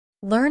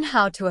Learn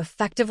how to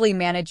effectively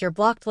manage your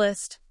blocked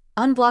list,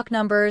 unblock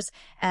numbers,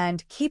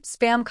 and keep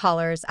spam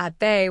callers at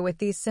bay with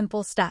these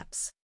simple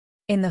steps.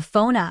 In the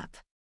Phone app,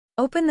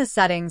 open the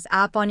Settings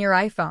app on your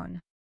iPhone.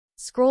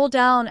 Scroll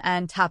down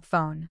and tap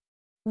Phone.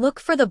 Look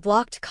for the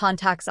Blocked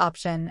Contacts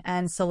option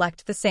and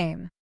select the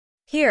same.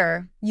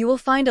 Here, you will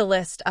find a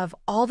list of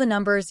all the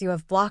numbers you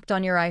have blocked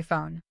on your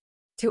iPhone.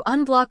 To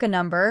unblock a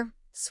number,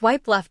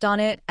 swipe left on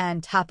it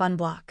and tap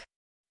Unblock.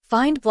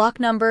 Find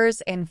block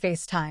numbers in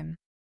FaceTime.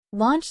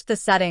 Launch the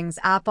Settings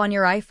app on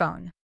your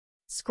iPhone.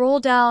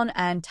 Scroll down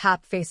and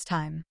tap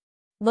FaceTime.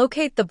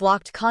 Locate the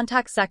Blocked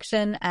Contacts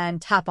section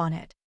and tap on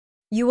it.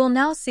 You will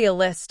now see a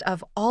list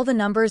of all the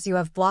numbers you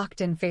have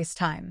blocked in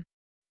FaceTime.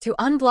 To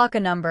unblock a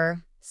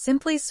number,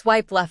 simply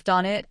swipe left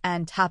on it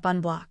and tap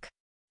Unblock.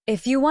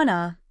 If you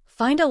wanna,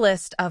 find a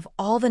list of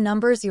all the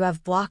numbers you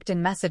have blocked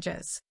in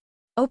Messages.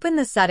 Open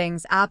the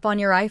Settings app on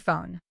your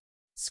iPhone.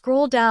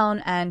 Scroll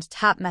down and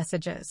tap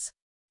Messages.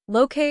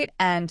 Locate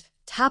and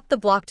tap the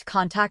Blocked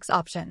Contacts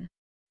option.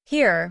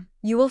 Here,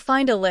 you will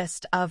find a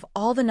list of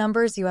all the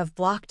numbers you have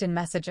blocked in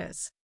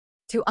Messages.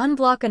 To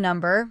unblock a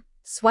number,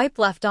 swipe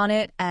left on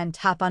it and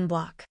tap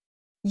Unblock.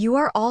 You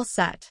are all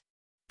set.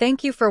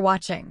 Thank you for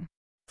watching.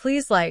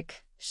 Please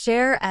like,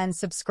 share, and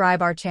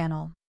subscribe our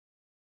channel.